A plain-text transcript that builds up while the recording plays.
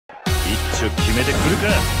所決めてくるか。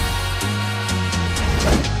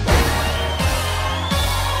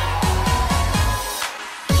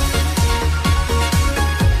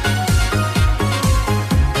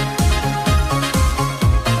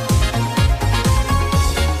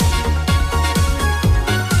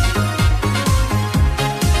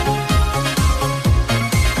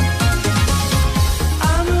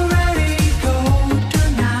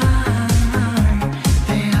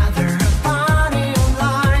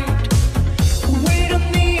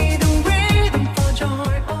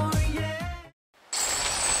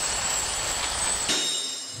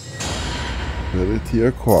Ability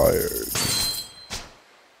acquired.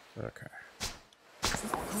 Okay.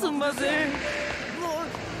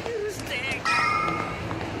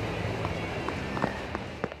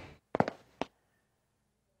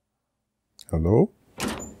 Hello?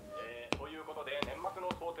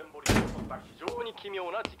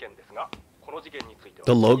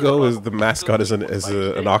 The logo is the mascot is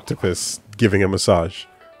an octopus giving a massage.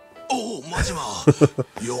 Oh, Majima!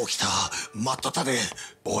 Yo, kita. Matta de.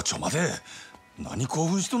 Bocho made. Nani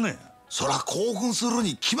koufun shito ne? Sora koufun suru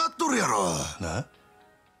ni kimattoru yaro. Na?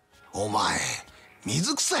 Omae,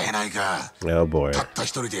 mizu kusa yanai ka. Oh boy. Tatta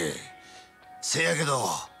hitori de. Se ya kedo,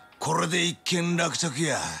 kore de ikken rakuchaku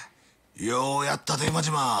ya. Yo yatta de,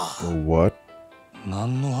 Majima. What?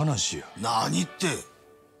 Nan no hanashi ya? Nani itte?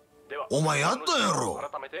 Omae yatta yaro.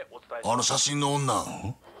 Ano shashin no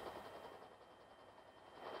onna.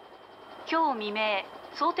 今日未明、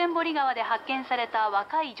蒼天堀川で発見された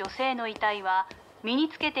若い女性の遺体は身に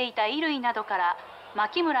つけていた衣類などから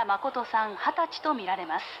牧村誠さん20歳とみられ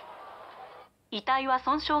ます。遺体は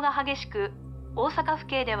損傷が激しく、大阪府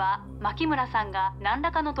警では牧村さんが何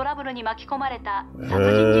らかのトラブルに巻き込まれた殺人事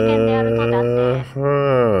件であると断定。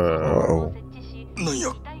なんや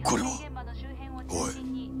これは。おい、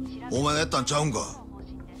お前がやったんちゃうんか。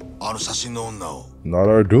あの写真の女を。 Not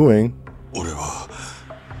our doing. 俺は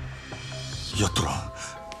やっとらん。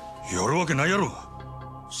やるわけないやろ。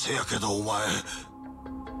せやけどお前、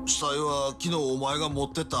死体は昨日お前が持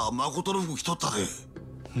ってった誠の服着とったで。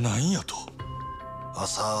なんやと。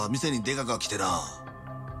朝店にデカが来てな、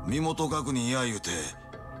身元確認や言うて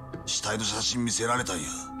死体の写真見せられたんや。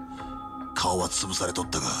顔は潰されとっ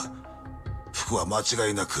たが服は間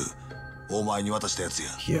違いなくお前に渡したやつ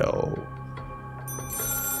や。 Yo.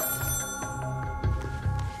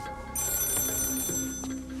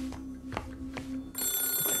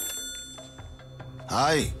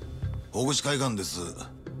 はい、大口海岸です。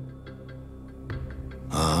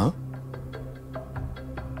ああ？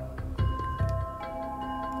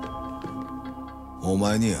お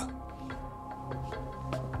前にや。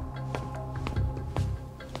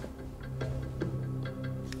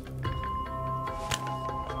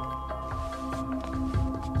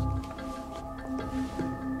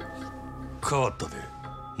変わったで、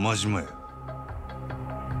真島や。わ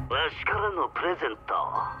しからのプレゼント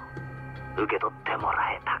受け取っても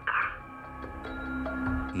らえたか。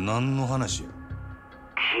何の話や。決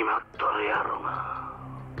まっとるやろが。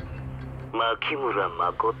牧村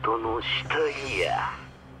誠の死体や。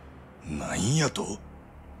なんやと。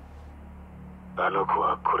あの子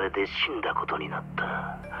はこれで死んだことになった。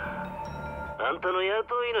あんたの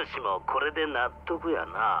雇い主もこれで納得や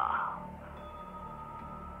な。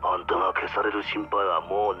あんたが消される心配は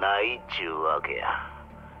もうないっちゅうわけや。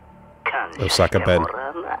感謝してもら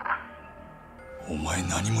うな。お前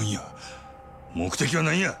何もんや。目的は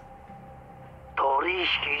何や。取引し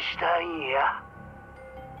たいんや。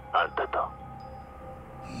あんたと。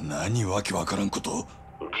何わけわからんこと。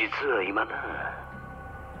実は今な、あ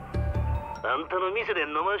んたの店で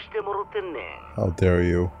飲ましてもろてんねん。 How dare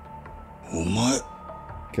you? お前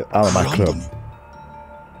Get out of my club.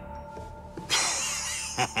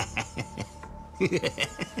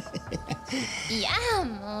 いや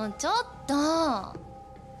もうちょっと。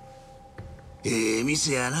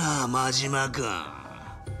店やな、真島君。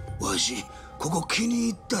わしここ気に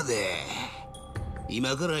入ったで。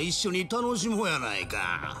今から一緒に楽しもうやない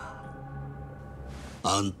か。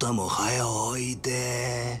あんたも早おい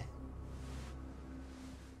で。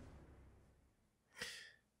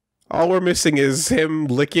 All we're missing is him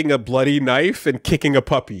licking a bloody knife and kicking a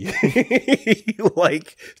puppy.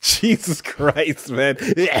 Like, Jesus Christ, man.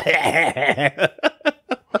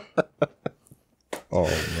 Oh,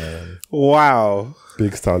 man. Wow.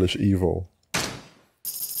 Big stylish evil.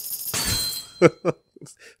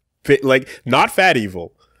 Like, not fat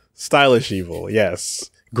evil. Stylish evil, yes.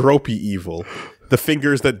 Gropey evil. The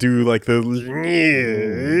fingers that do, like, the...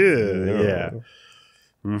 Yeah.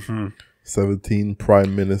 Mm-hmm. 17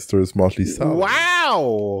 prime ministers, Motley South.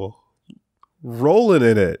 Wow! Rolling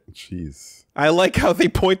in it. Jeez. I like how they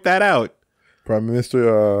point that out. Prime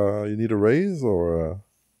Minister, you need a raise, or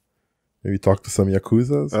maybe talk to some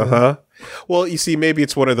Yakuzas? Well, you see, maybe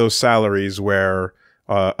it's one of those salaries where,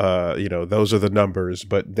 you know, those are the numbers,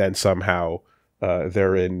 but then somehow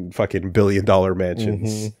they're in fucking billion-dollar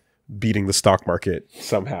mansions beating the stock market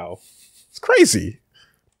somehow. It's crazy.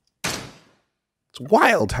 It's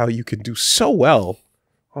wild how you can do so well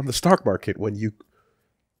on the stock market when you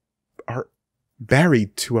are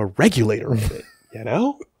married to a regulator of it, you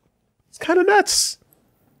know? It's kind of nuts.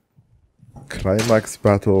 Climax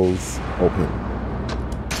battles open.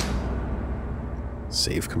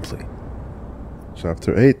 Save complete.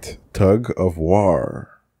 Chapter 8, Tug of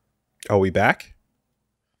War. Are we back?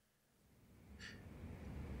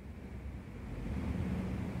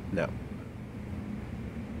 No.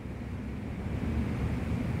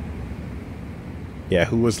 Yeah,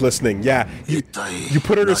 who was listening? Yeah, you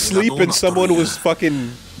put her to sleep and someone was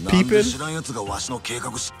fucking peeping?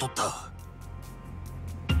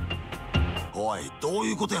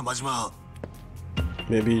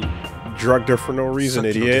 Maybe drugged her for no reason,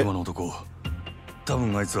 idiot. 多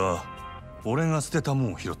分あいつは俺が捨てたも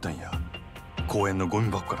んを拾ったんや。公園のゴミ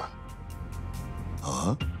箱から。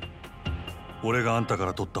あ？俺があんたか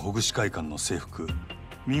ら取ったほぐし会館の制服、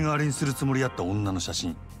身代わりにするつもりやった女の写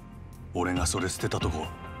真。俺がそれ捨てたとこ、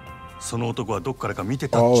その男はどっからか見て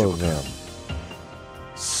たっちゅうことや。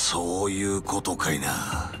そういうことかい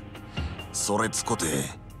な。それつこて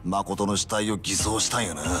誠の死体を偽装したん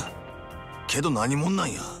やな。けど何者な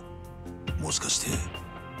んや。もしかして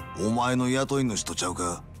お前の雇い主とちゃう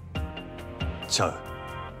か。ちゃう。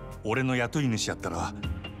俺の雇い主やったら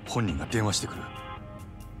本人が電話してくる。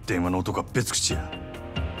電話の音が別口や。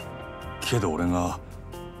けど俺が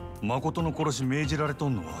誠の殺し命じられと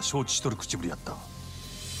んのは承知しとる口ぶりやった。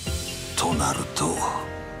となると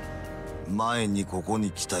前にここ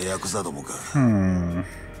に来たヤクザどもか。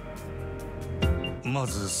ま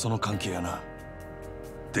ずその関係やな。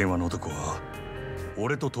電話の男は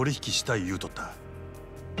俺と取引したい言うとった。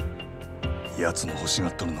奴の欲しが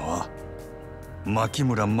っとるのは牧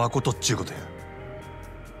村誠っちゅうことや。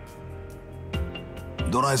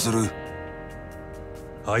どないする？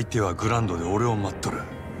相手はグランドで俺を待っとる。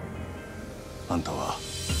あんたは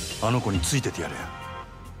あの子についててやれや。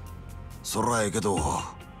そらええけど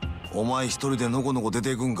お前一人でのこのこ出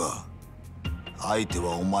ていくんか。相手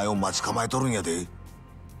はお前を待ち構えとるんやで。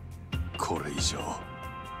これ以上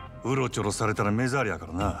うろちょろされたら目障りやか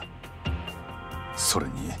らな。それ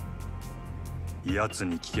に奴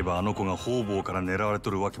に聞けばあの子が方々から狙われ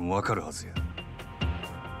とるわけもわかるはずや。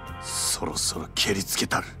そろそろ蹴りつけ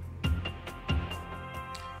たる。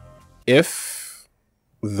If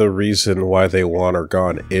the reason why they want her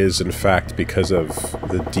gone is in fact because of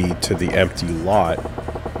the deed to the empty lot,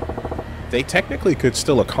 they technically could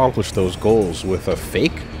still accomplish those goals with a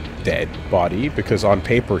fake dead body, because on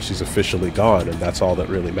paper she's officially gone and that's all that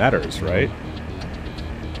really matters, right?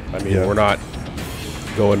 I mean, we're not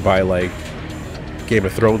going by like Game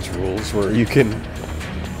of Thrones rules where you can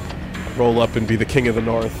roll up and be the king of the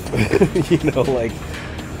north. You know, like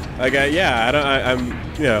yeah, I'm,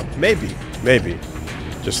 you know, maybe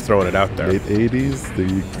just throwing it out there. Late 80s,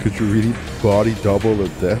 could you really body double a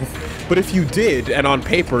death? But if you did, and on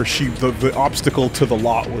paper the obstacle to the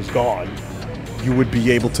lot was gone, you would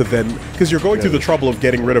be able to then, because you're going through the trouble of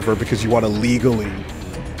getting rid of her because you want to legally,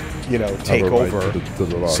 you know, take over. To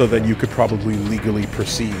the lot, so then you could probably legally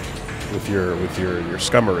proceed with your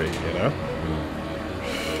scummery, you know?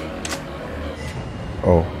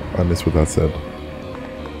 Oh, I missed what that said.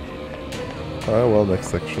 Well, next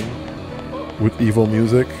section. With evil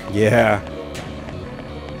music. Yeah.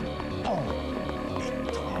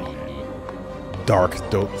 Dark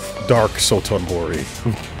Sotonbori.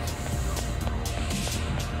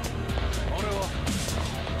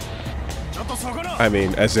 I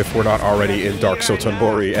mean, as if we're not already in Dark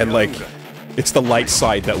Sotonbori, and like, it's the light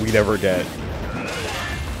side that we never get.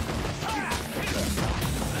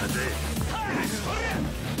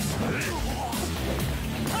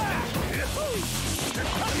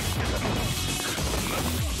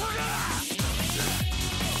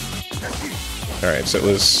 Alright, so it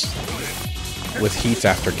was with heat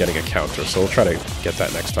after getting a counter, so we'll try to get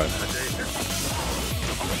that next time.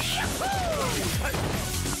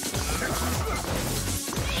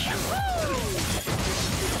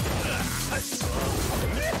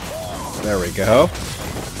 There we go.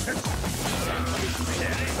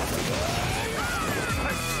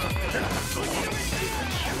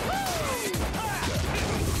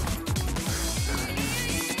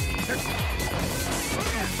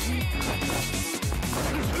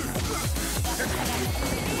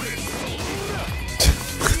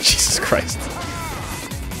 Jesus Christ.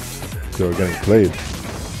 They were getting played.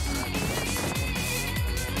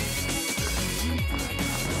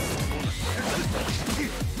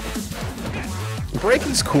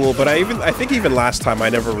 Breaking's cool, but I think even last time I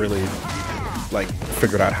never really like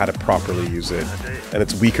figured out how to properly use it, and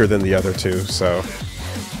it's weaker than the other two, so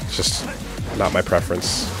it's just not my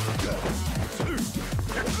preference.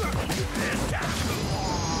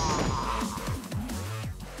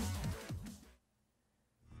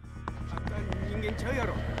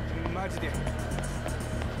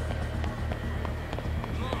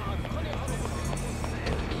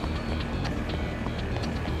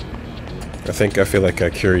 I feel like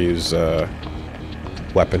Kiryu's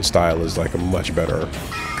weapon style is like a much better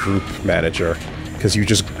group manager, because you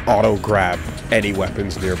just auto grab any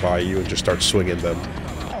weapons nearby you and just start swinging them.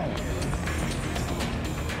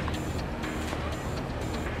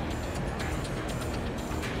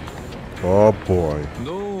 Oh boy.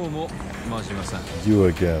 You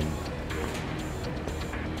again.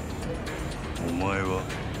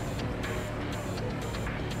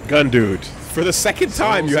 Gun dude. For the second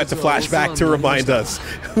time, you had to flash back to remind us.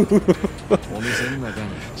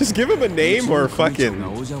 Just give him a name or fucking.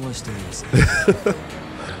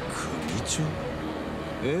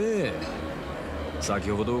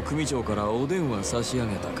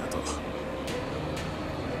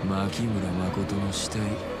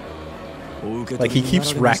 Like, he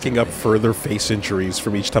keeps racking up further face injuries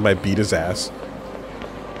from each time I beat his ass.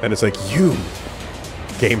 And it's like, you.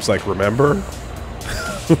 Game's like, remember?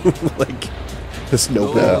 Like, there's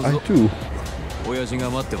no bad. I do.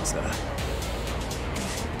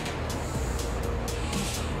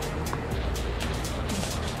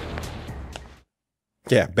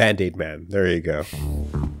 Yeah, Band-Aid Man. There you go.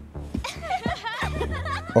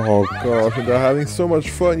 Oh gosh, and they're having so much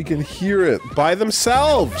fun. You can hear it. By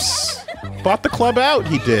themselves. Bought the club out,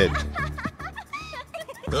 he did.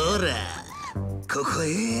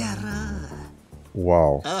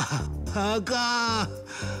 Wow.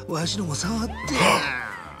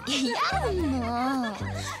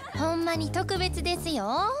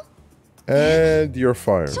 And you're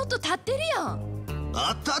fired.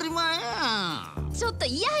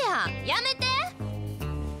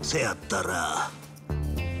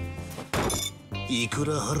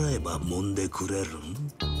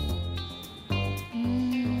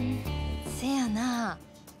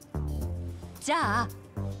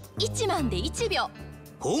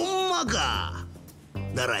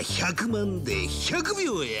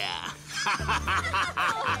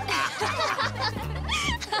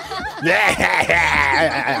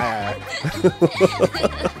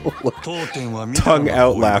 Tongue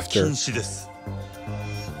out laughter.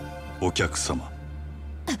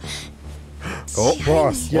 Oh,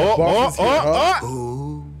 boss. Yeah, boss is here, huh?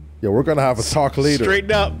 Yeah, we're gonna have a talk later.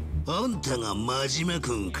 Straighten up.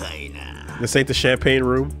 This ain't the champagne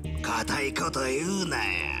room.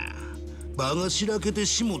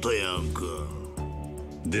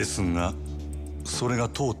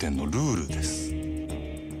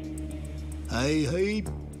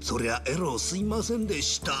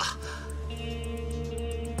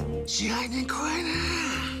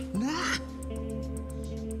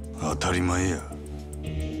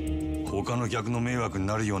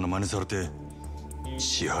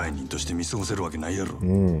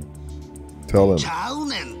 Tell him.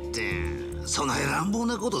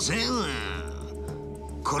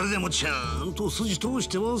 これでもちゃんと筋通し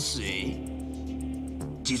てますし、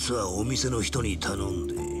実はお店の人に頼ん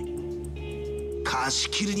で貸し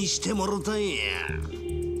切りにしてもらったんや。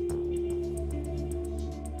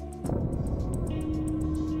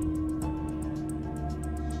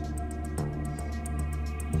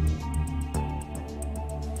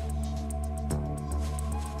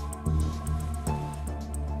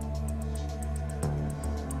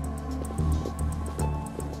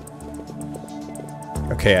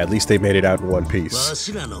Okay, at least they made it out in one piece.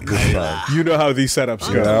 You know how these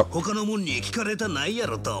setups go. 他のもんに聞かれたないや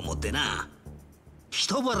ろと思ってな。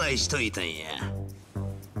人払いしといたんや。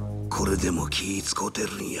これでも気使うて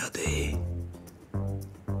るんやで。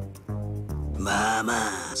まあま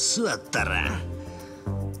あ、座ったら。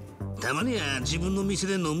たまには自分の店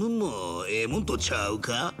で飲むんもええもんとちゃう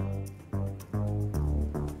か？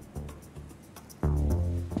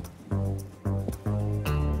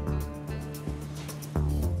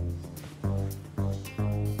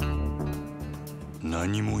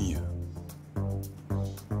何もんや。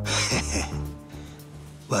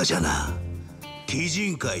わしゃな、鬼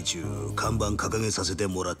人会中看板掲げさせて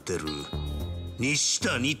もらってる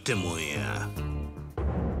NISHITANIってもんや。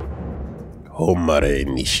Homare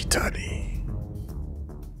NISHITANI.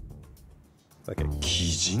 Like a 鬼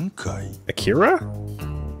人会？ Akira?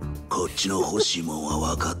 こっっちの欲しいもん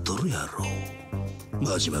は分かっとるやろ。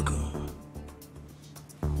真島君。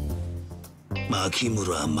牧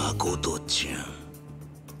村誠ちゃ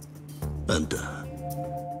ん。あんた、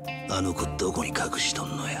あの子どこに隠しと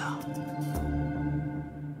んのや。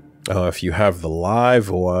If you have the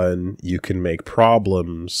live one, you can make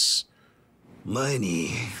problems 前に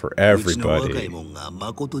for うちの若い everybody. もんが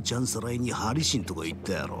誠ちゃんさらいにハリシンとか言っ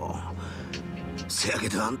たやろ。せやけ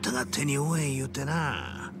どあんたが手に負えん言うて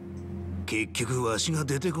な。結局わしが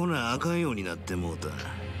出てこなあかんようになってもうた。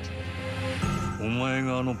お前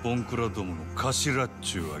があのボンクラどもの頭っ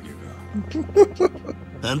ちゅうわけ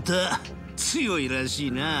か。あんた強いらし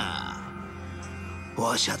いな。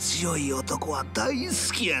わしゃ強い男は大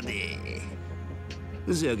好きやで。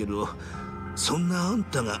せやけどそんなあん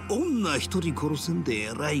たが女一人殺せんで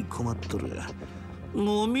えらい困っとる。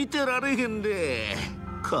もう見てられへんで。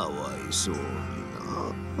かわいそうに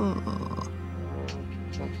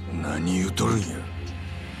な。何言うとるんや。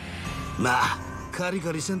まあカリ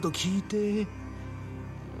カリせんと聞いて。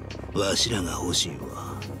わしらが欲しいん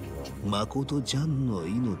は誠ちゃんの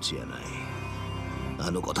命やない。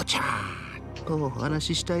あの子とちゃんとお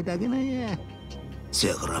話ししたいだけなんや。せ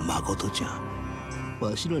やから誠ちゃん、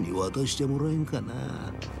わしらに渡してもらえんかな。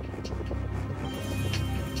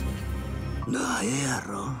なえや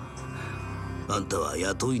ろ。あんたは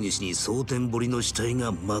雇い主に蒼天堀の死体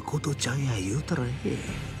が誠ちゃんや言うたらええ。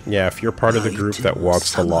 Yeah, if you're part of the group that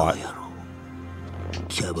wants the lot.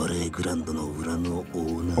 キャバレーグランドの裏のオ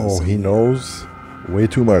ーナー Oh, さん。 he knows way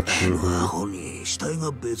too much. アホに死体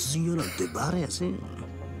が別人やなんてバレやせん。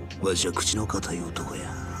わしは口の固い男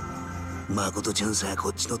や。誠ちゃんさえこ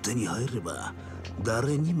っちの手に入れば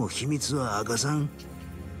誰にも秘密は明かさん。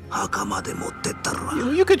墓まで持ってったら。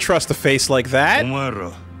 You could trust a face like お that. 前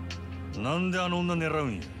らなんであの女狙う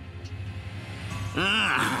んや。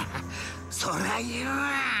そりゃ言う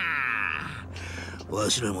わ。わ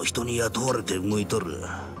しらも人に雇われて動いとる。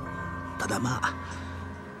ただまあ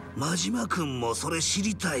真島君もそれ知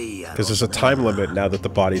りたいやろ。 Because there's a time limit now that the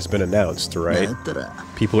body's been announced, right? だったら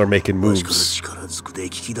People are making わしから moves. 力ずくで聞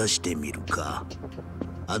き出してみるか。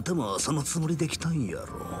あんたもそのつもりで来たんやろ。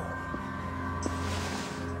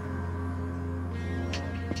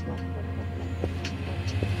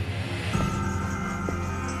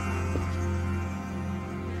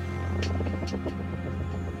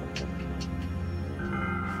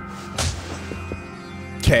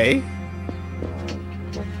Okay.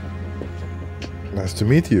 Nice to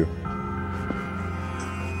meet you.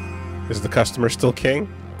 Is the customer still king?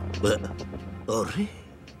 あれ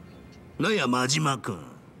なんや真島君、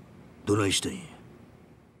どないしてんや。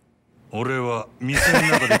俺は店の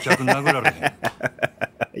中で客殴られへん。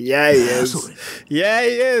Yeah, he is. それ Yeah,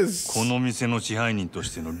 he is. この店の支配人と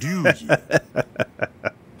しての流儀や。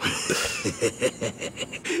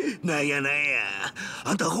なんやなんや、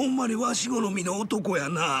あんたほんまにわし好みの男や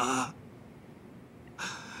な。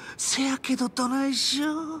せやけどどないし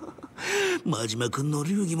よう。真島君の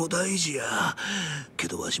流儀も大事や。け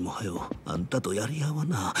どわしもはよあんたとやり合わ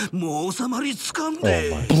な。もう収まりつかん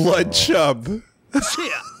で。Blood chub. せや。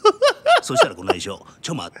そしたらこないでしょ。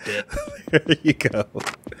ちょ待って。 There you go.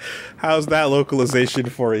 How's that localization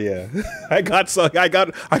for you? I got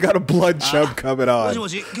a blood chub coming もし on. も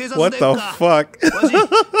し、警察 What です the か。 fuck? わし、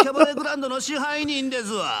キャバレーグランドの支配人で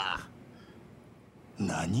すわ。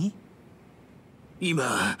何？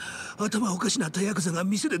今、頭おかしなったヤクザが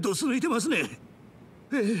店でドス抜いてますね。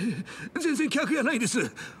全然客やないで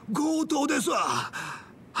す。強盗ですわ。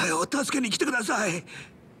はよ、助けに来てください。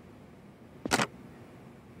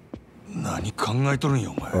何考えとるん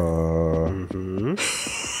や、お前。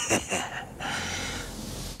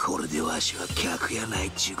これでわしは客やない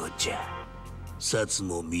っちゅうこっちゃ。札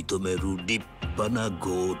も認める立派な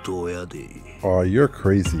強盗やで。 Oh, you're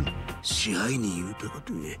crazy. 支配人言うたこ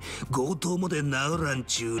とで強盗まで殴らん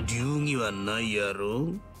ちゅう流儀はないやろ。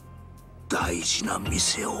大事な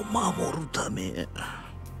店を守るため。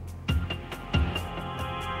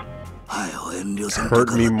はよ遠慮せんと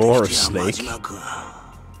Hurt me more, 真 Snake. 島君。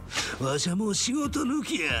わしはもう仕事抜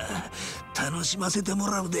きや。楽しませても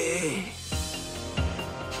らうで。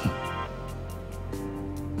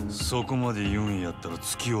そこまで言うんやったら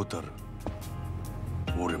付き合うたる。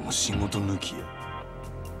俺も仕事抜きや。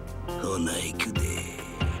ほな行くで、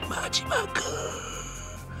真島君。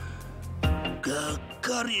がっ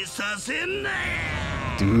かりさせんなや。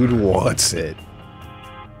 Dude wants it.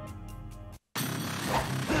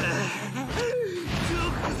 ゾ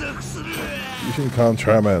クゾクする。 Yushin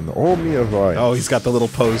Contraman. Oh, Miyazaki. Oh, he's got the little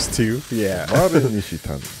pose too. Yeah. Marin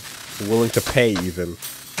Nishitani. Willing to pay even.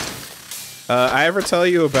 I ever tell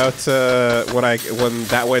you about when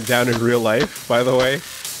that went down in real life, by the way?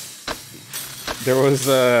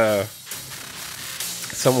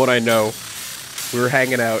 someone I know. We were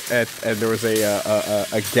hanging out and there was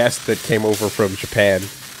a guest that came over from Japan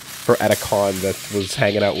at a con that was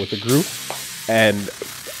hanging out with a group, and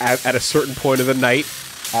at a certain point of the night,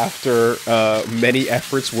 after many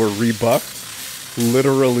efforts were rebuffed,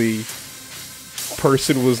 literally,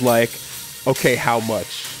 person was like, "Okay, how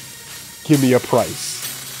much? Give me a price."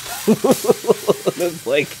 It's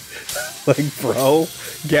like, bro,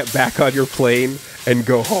 get back on your plane and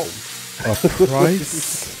go home. A price?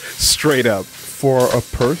 Straight up. For a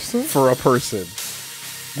person? For a person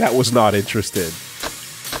that was not interested.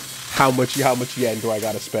 How much yen do I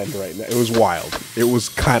gotta spend right now? It was wild. It was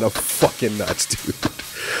kind of fucking nuts, dude.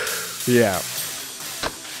 Yeah.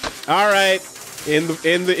 All right. In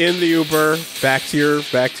the Uber, back to your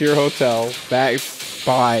hotel. Bye.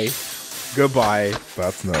 Goodbye.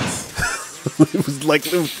 That's nuts. It was like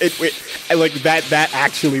that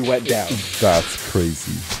actually went down. That's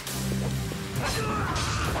crazy.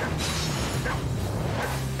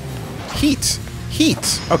 Heat.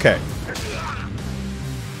 Okay.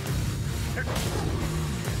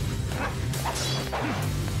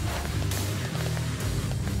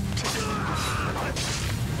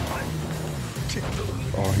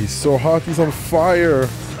 Oh, he's so hot. He's on fire.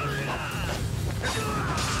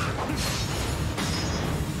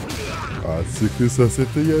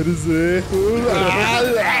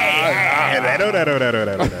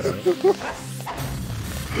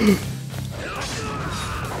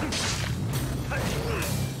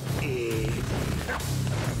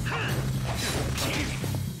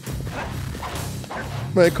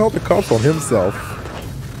 Man, he called the cops on himself.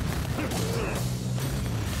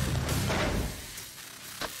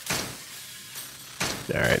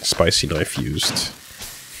 Alright, spicy knife used.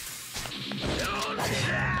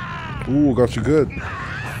 Ooh, got you good.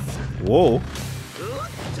 Whoa.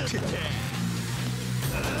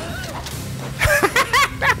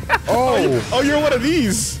 Oh, you're one of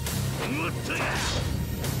these.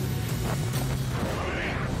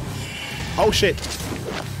 Oh shit.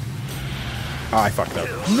 Oh, I fucked up.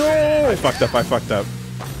 No! I fucked up.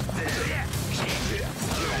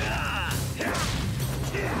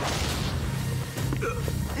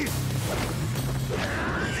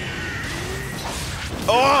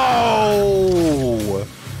 Oh!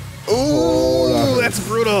 Ooh, that's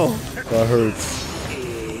brutal. That hurts.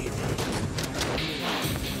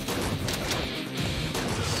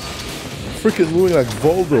 Freaking moving like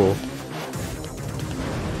Voldo.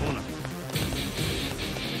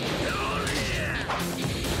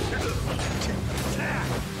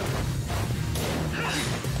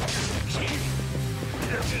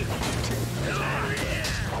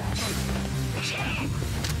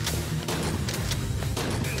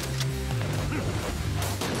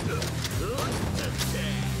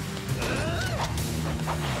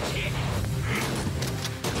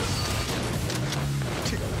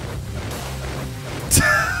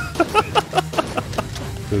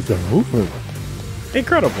 There's that movement.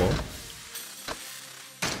 Incredible.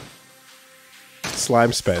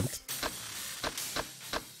 Slime spent.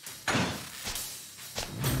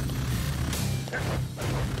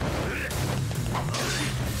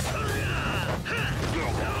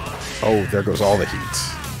 Oh, there goes all the heat.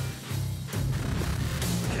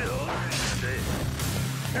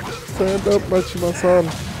 Stand up, Machima-san.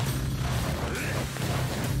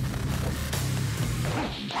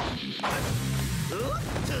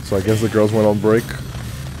 So I guess the girls went on break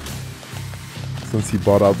since he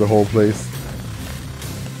bought out the whole place.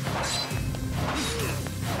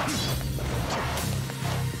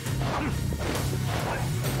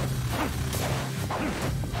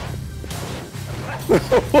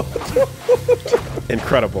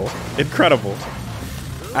 Incredible.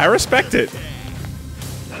 I respect it.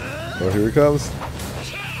 Oh, here he comes.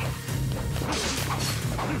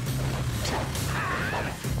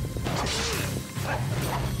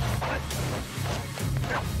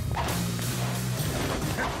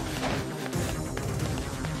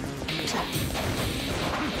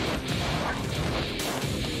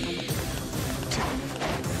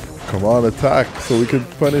 Come on, attack so we can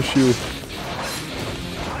punish you.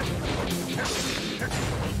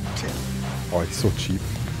 Oh, he's so cheap.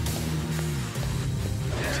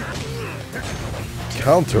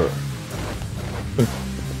 Counter.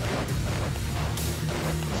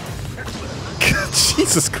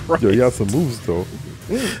 Jesus Christ. Yo, he has some moves though.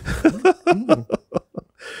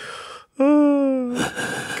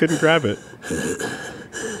 Couldn't grab it.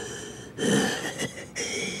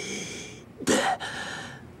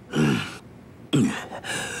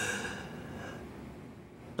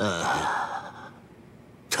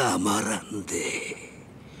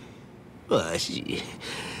 わし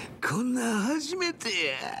こんな初めて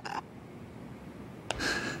や。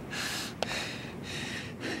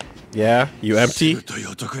Yeah, you empty? とい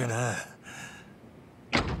う男やな。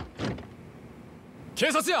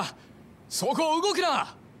警察や、そこを動く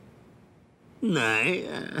な。なんや、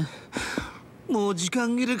もう時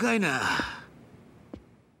間切れかいな。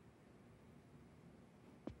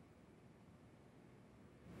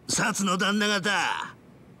薩の旦那方、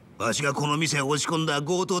わしがこの店へ押し込んだ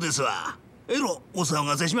強盗ですわ。えろお騒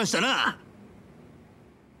がせしましたな。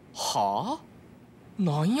はあ？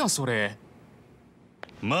なんやそれ。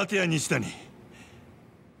待てや西谷、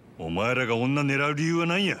お前らが女狙う理由は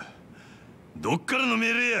何や。どっからの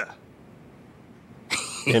命令や。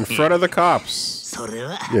In front of the cops. それ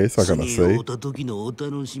は Yeah, he's not gonna 次 say. 会うた時のお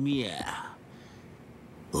楽しみや。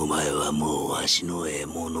お前はもうわしの獲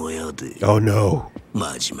物やで。 Oh no.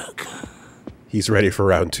 真島か。 He's ready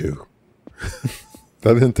for round 2.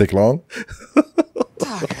 That didn't take long.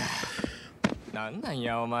 なんなん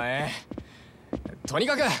やお前。とに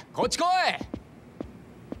かくこっち来い。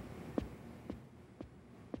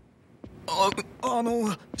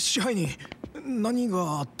支配人、何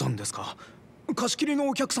があったんですか。貸し切りの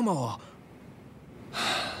お客様は。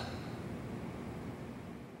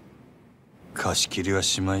貸し切りは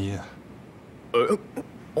しまいや。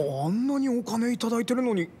あんなにお金いただいてる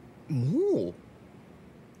のにもう。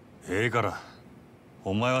ええから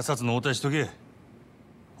お前は札の応対しとけ。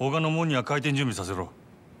他の門には開店準備させろ。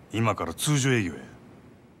今から通常営業や。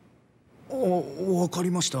わかり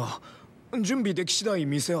ました。準備でき次第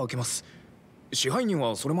店開けます。支配人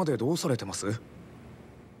はそれまでどうされてます？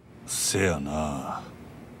せやな。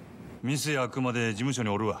店開くまで事務所に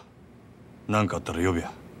おるわ。何かあったら呼べ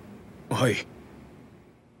や。はい。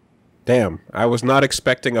Damn, I was not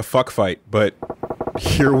expecting a fuck fight, but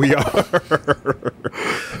here we are.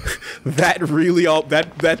 That really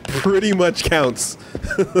that pretty much counts.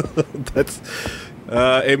 That's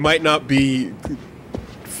it might not be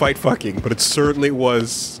fight fucking, but it certainly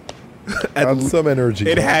was. Had some energy.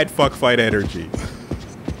 It had fuck fight energy.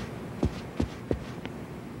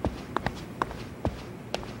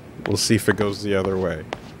 We'll see if it goes the other way.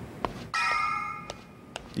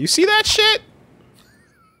 You see that shit?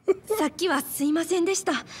 さっきはすいませんでし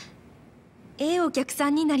た。ええお客さ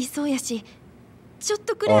んになりそうやし、ちょっ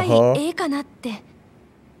とくらいええかなって。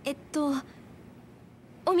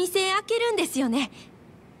お店開けるんですよね。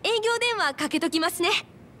営業電話かけときますね。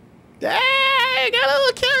Hey, got a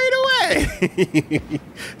little carried away.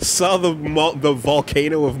 Saw the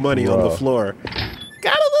volcano of money on the floor.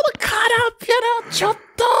 Got a little caught up, you know,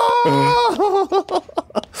 chotto.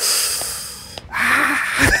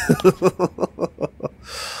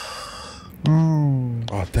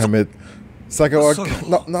 Oh, damn it. Sakawa,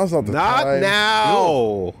 now's not the Not time.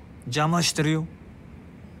 now. 邪魔してるよ。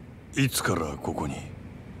いつからここに。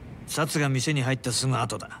札が店に入ったすぐ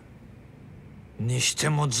後だ。にして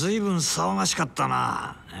も随分騒がしかった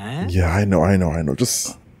な。Yeah, I know.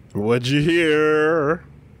 Just What'd you hear?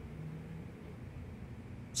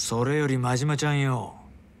 それより真島ちゃんよ。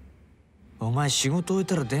お前仕事終え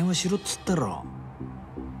たら電話しろっつったろ。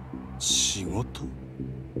仕事？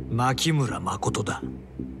牧村誠だ。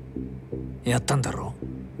やったんだろ。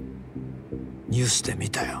ニュースで見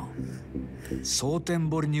たよ。蒼天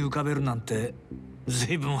堀に浮かべるなんて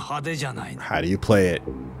随分派手じゃないの。How do you play it?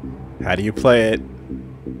 How do you play it?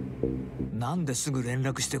 なんですぐ連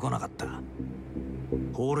絡してこなかった。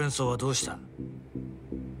ほうれん草はどうした？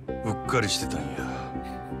うっかりしてたんや。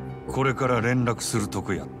これから連絡すると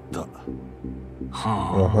こやった。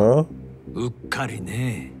はあ、うっかり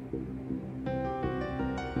ね。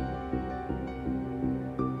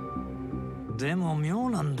でも妙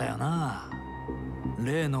なんだよな。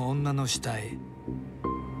例の女の死体。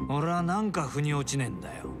俺はなんか腑に落ちねえん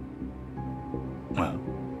だよ。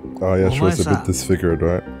oh yeah, she was a bit disfigured,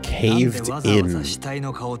 right? Caved なんでわざわざ in. 死体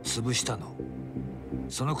の顔を潰したの？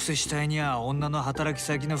そのくせ死体には女の働き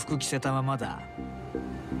先の服着せたままだ。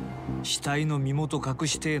死体の身元隠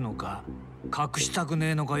してえのか隠したくね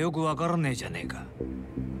えのかよくわからねえじゃねえか。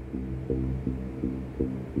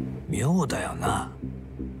妙だよな。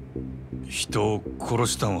人を殺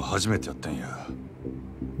したんは初めてやったんや。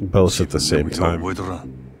 Both at the same 覚 time. えとらん。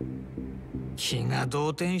気が動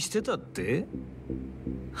転してたって？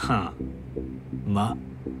はあ、ま、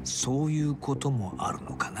そういうこともある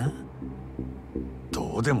のかな。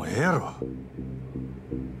どうでもええやろ。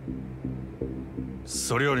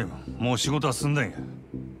それよりももう仕事は済んだんや。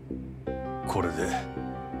これで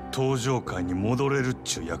登場会に戻れるっ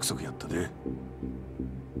ちゅう約束やったで。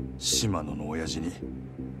島野の親父に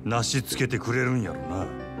なしつけてくれるんやろな。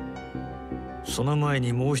その前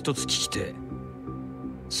にもう一つ聞きて。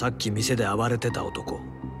さっき店で暴れてた男。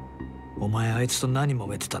お前あいつと何揉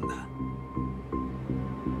めてたんだ？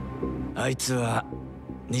あいつは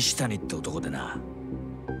西谷って男でな。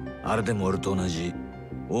あれでも俺と同じ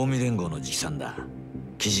近江連合の直参だ。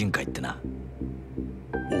鬼人会ってな。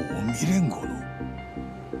近江連合の？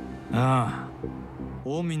ああ、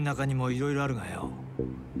近江の中にもいろいろあるがよ。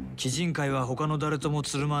鬼人会は他の誰とも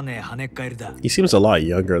つるまねえ跳ねっ返りだ。He seems a lot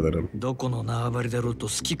younger than him. どこの縄張りだろうと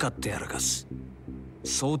好き勝手やらかす。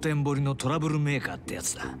蒼天堀のトラブルメーカーってや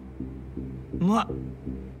つだ。ま、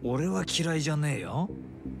俺は嫌いじゃねえよ。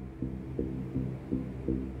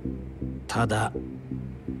ただ、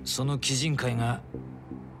その鬼人会が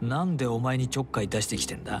なんでお前にちょっかい出してき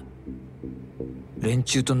てんだ？連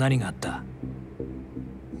中と何があった？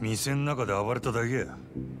店の中で暴れただけや。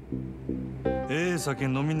酒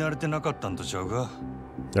飲み慣れてなかったんとちゃうか。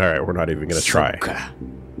Alright, we're not even gonna try. そっか。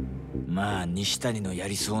まあ、西谷のや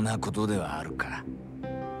りそうなことではあるか。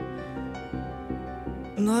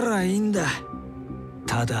ならいいんだ。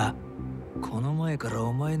ただ、この前から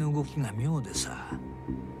お前の動きが妙でさ。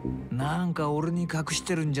なんか俺に隠し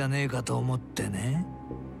てるんじゃねえかと思ってね。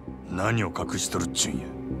何を隠しとるっちゅうん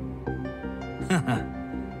や。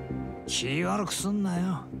気悪くすんな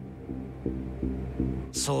よ。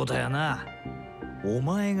そうだよな。お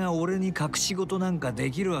前が俺に隠し事なんか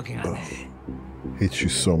できるわけがねえ。Hate you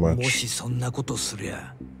so も much. しそんなことすり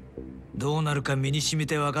ゃ、どうなるか身に染み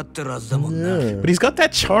て分かってるはずだもんな。But he's got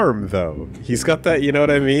that charm, though. He's got that, you know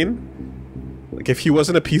what I mean? Like, if he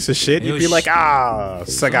wasn't a piece of shit, you'd be like, ah,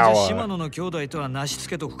 Sagawa. 島野の兄弟とはなしつ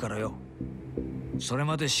けとくからよ。それ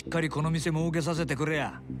までしっかりこの店儲けさせてくれ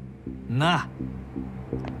や。な。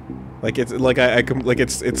Like it's like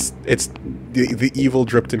it's the evil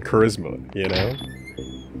dripped in charisma, you know,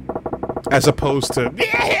 as opposed to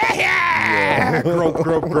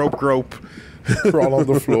grope, Crawl on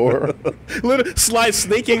the floor, slide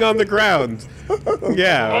snaking on the ground.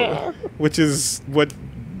 Yeah, which is what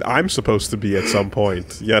I'm supposed to be at some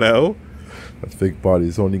point, you know. That fake body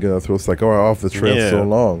is only gonna throw Sagawa off the trail so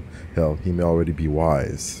long. Hell, he may already be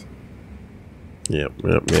wise. Yep.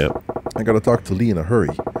 I gotta talk to Lee in a hurry.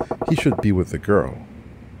 He should be with the girl.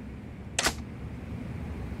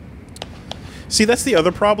 See, that's the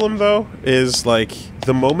other problem, though, is, like,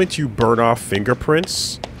 the moment you burn off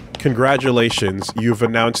fingerprints, congratulations, you've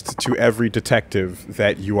announced to every detective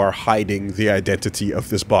that you are hiding the identity of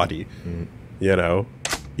this body. You know?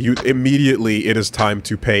 Immediately, it is time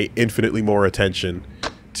to pay infinitely more attention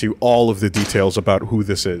to all of the details about who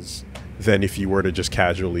this is than if you were to just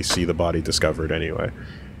casually see the body discovered anyway.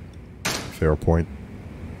 Fair point.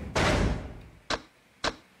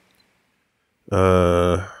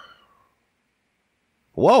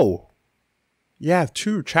 Whoa! Yeah,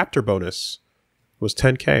 2 chapter bonus was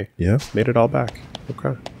 10k. Yeah. Made it all back.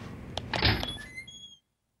 Okay.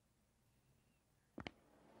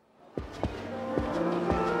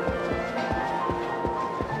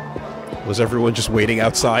 Was everyone just waiting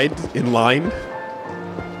outside in line?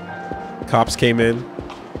 Cops came in,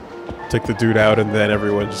 took the dude out, and then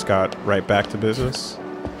everyone just got right back to business.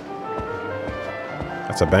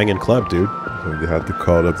 That's a banging club, dude. So you had to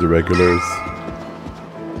call up the regulars.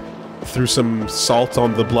 Threw some salt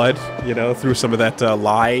on the blood, you know, threw some of that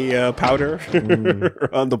lye powder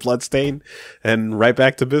on the blood stain, and right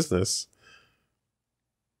back to business.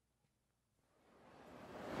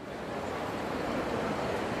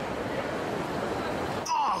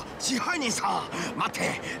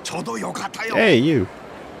 Hey, you.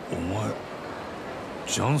 お前、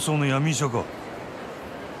雀荘の闇医者か。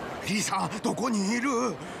リさん、どこにいる？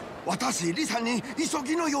私、リさんに急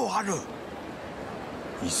ぎの用ある。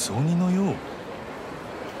急ぎの用？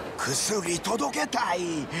薬届けた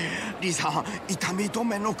い。リさん、痛み止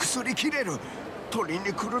めの薬切れる。取り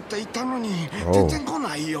に来るって言ったのに、全然来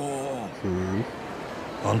ないよ。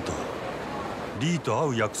あんた、リーと会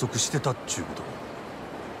う約束してたっちゅうこと。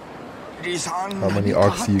リさん、 How many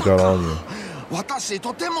oxy you got on you? 私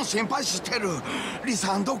とても心配してる。リ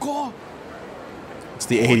さんどこ？ It's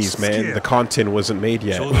the 80s, man. The content wasn't made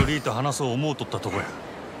yet. ちょうどリーと話そう思うとったとこや。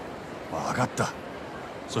わかった。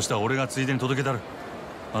そしたら俺がついでに届けたる。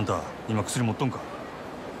あんた、今薬持っとんか？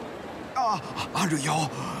あるよ。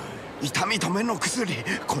痛み止めの薬、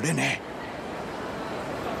これね。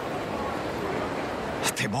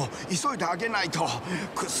でも急いであげないと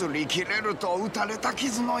薬切れると打たれた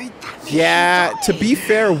傷の痛み。Yeah, to be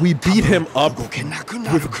fair, we beat him up with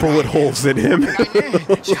bullet holes in him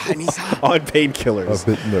on painkillers.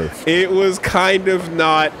 A bit nerfed. It was kind of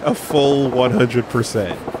not a full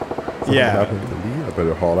 100%. Yeah. What happened to Lee? I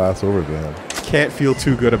better haul ass over to him. Can't feel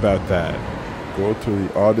too good about that. Go to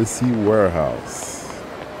the Odyssey warehouse.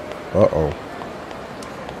 Uh-oh.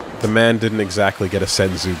 The man didn't exactly get a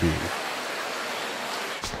senzu bean.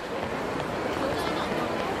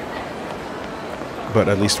 But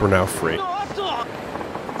at least we're now free.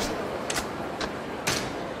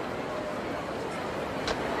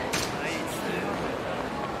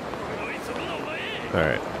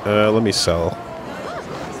 Alright, let me sell.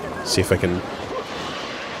 See if I can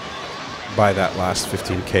buy that last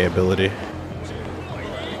 15k ability.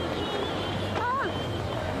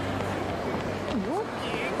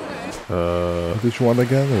 Which one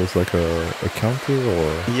again? It was like a counter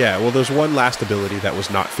or? Yeah, well there's one last ability that was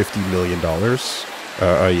not $50 million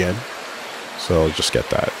yen. So I'll just get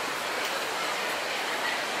that.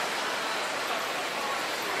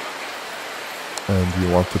 And you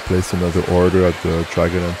want to place another order at the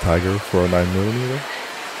Dragon and Tiger for a 9mm?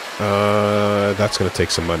 That's gonna take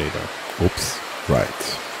some money though. Oops.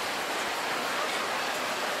 Right.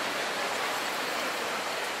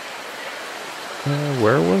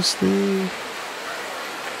 Where was the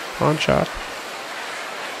pawn shop?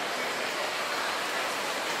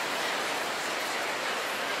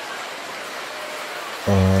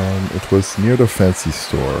 It was near the fancy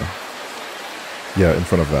store. Yeah, in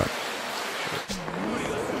front of that.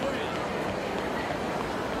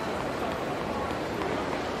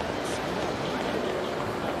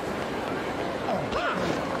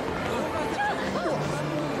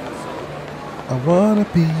 I wanna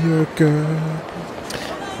be your girl.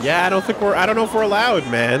 Yeah, I don't know if we're allowed,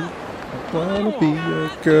 man. I wanna be your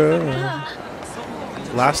girl.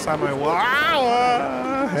 Last time I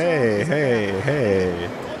wow. Hey.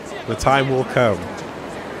 The time will come.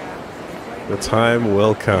 The time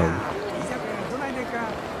will come.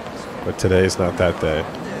 But today's not that day.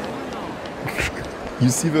 You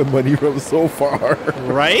see the money from so far.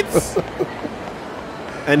 Right?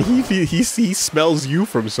 And he smells you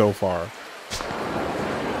from so far.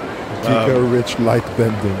 Giga rich light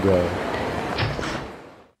bending guy.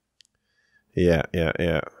 Yeah.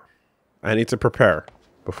 I need to prepare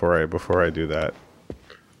before I do that.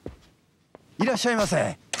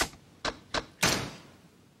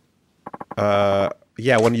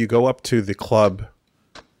 Yeah, when you go up to the club,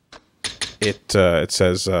 it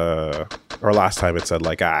says, or last time it said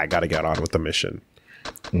like, I gotta get on with the mission.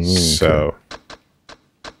 So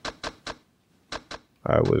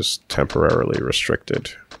I was temporarily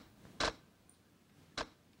restricted.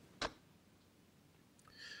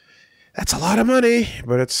 That's a lot of money,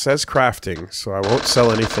 but it says crafting, so I won't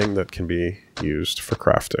sell anything that can be used for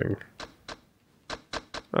crafting.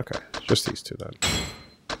 Okay, just these two then.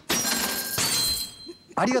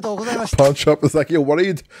 Pawn shop is like, yo, why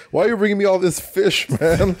are you bringing me all this fish,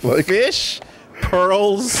 man? Like fish,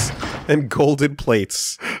 pearls, and golden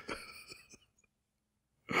plates.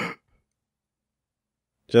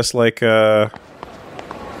 Just like John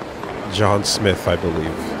Smith, I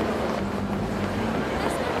believe.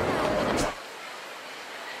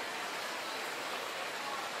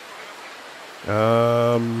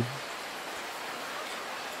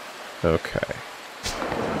 Okay.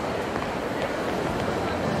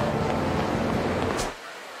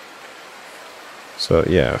 So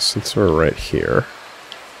yeah, since we're right here.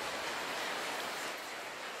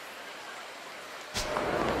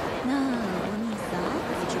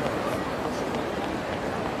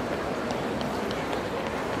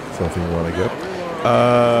 Something you want to get?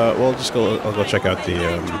 Well, I'll go check out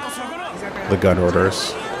the gun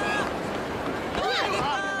orders.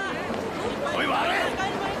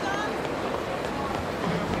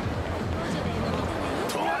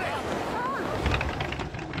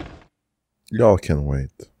 Y'all can wait.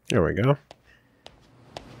 There we go.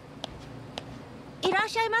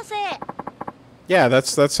 Yeah,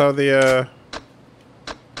 that's how the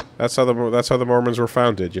that's how the Mormons were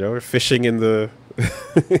founded. You know, fishing in the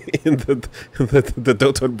in the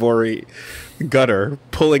Dotonbori gutter,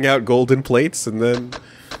 pulling out golden plates, and then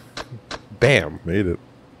bam, made it.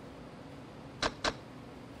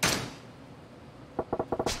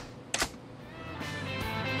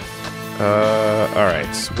 All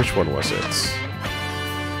right. Which one was it?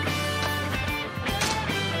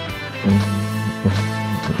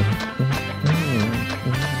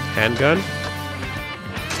 Handgun?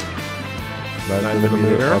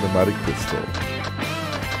 9mm automatic pistol.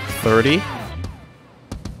 30.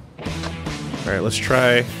 All right, let's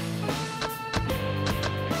try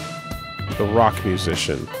the rock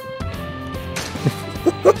musician.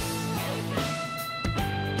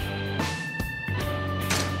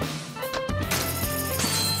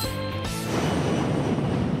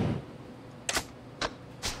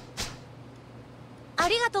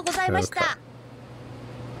 Okay.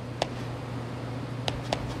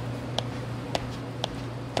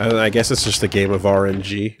 And I guess it's just a game of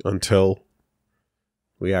RNG until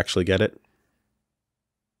we actually get it.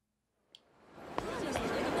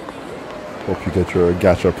 Hope you get your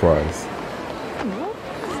gacha prize.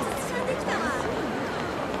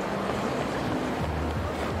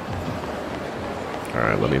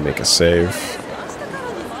 Alright, let me make a save.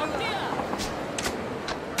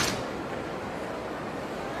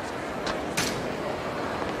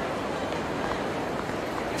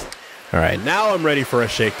 Alright, now I'm ready for a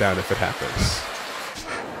shakedown if it happens.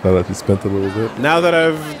 Now that you spent a little bit? Now that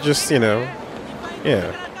I've just, you know,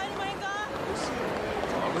 yeah.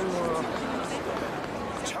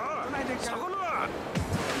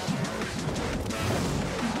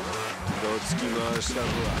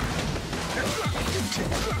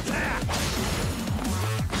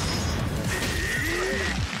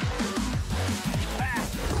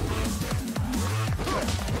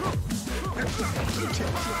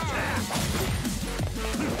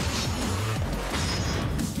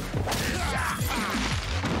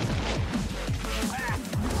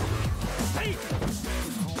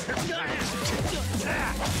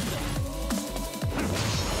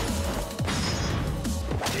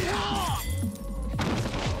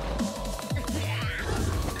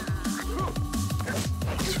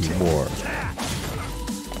 Two more.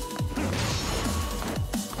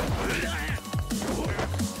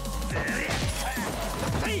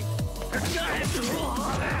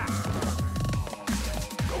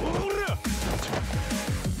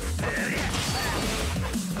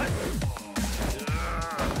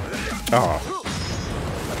 Oh.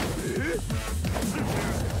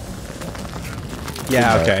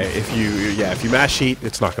 Yeah, okay. If you mash heat,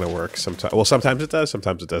 it's not going to work. Sometimes it does,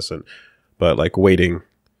 sometimes it doesn't. But like waiting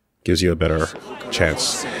gives you a better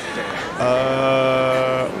chance.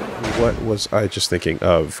 What was I just thinking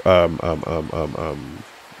of? Not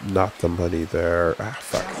the money there. Ah,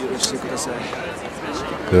 fuck.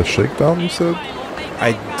 The shakedown, you said?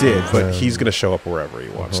 I did, but he's going to show up wherever he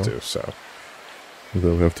wants to, so. And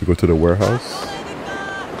then we have to go to the warehouse.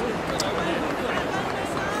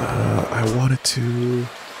 I wanted to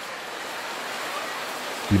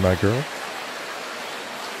be my girl.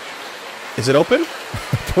 Is it open?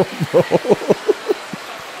 I don't know.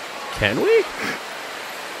 Can we?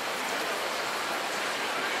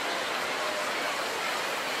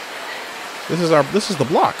 This is the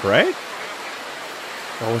block, right?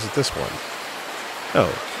 Or was it this one? No,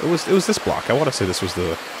 it was this block. I want to say this was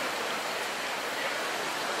the.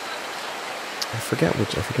 I forget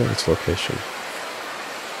which location.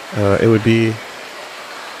 It would be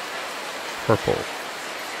purple.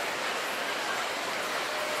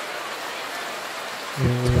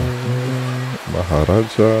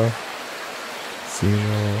 Maharaja,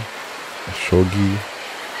 Sino, Shogi.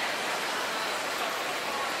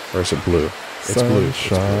 Or is it blue? It's blue. It's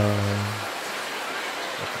blue.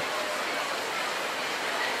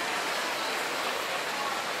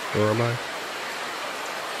 Where am I?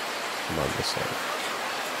 I'm on this side.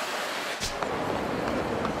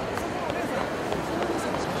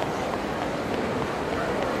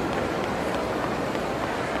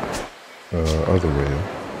 Other way.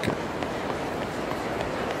 Okay.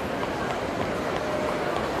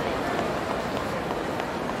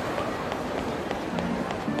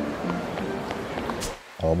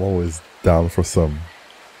 I'm always down for some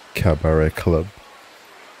cabaret club.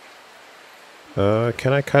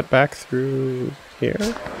 Can I cut back through here?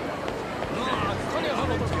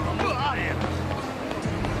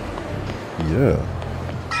 Yeah.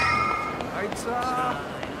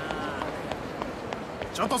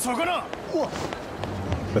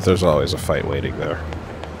 But there's always a fight waiting there.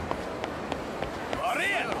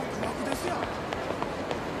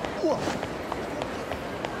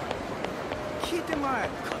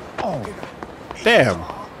 Oh, damn!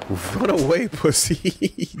 Run away, pussy!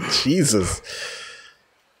 Jesus.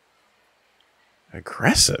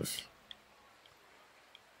 Aggressive.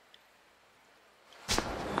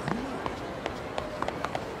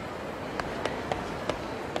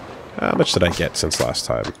 How much did I get since last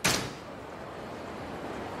time?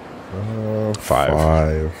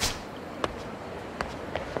 5.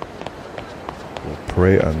 We'll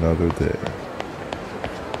pray another day.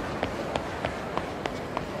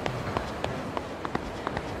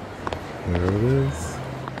 There it is.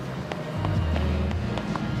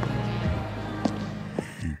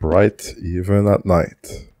 Bright even at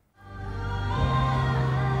night.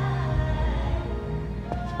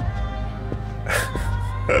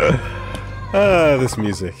 This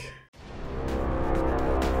music.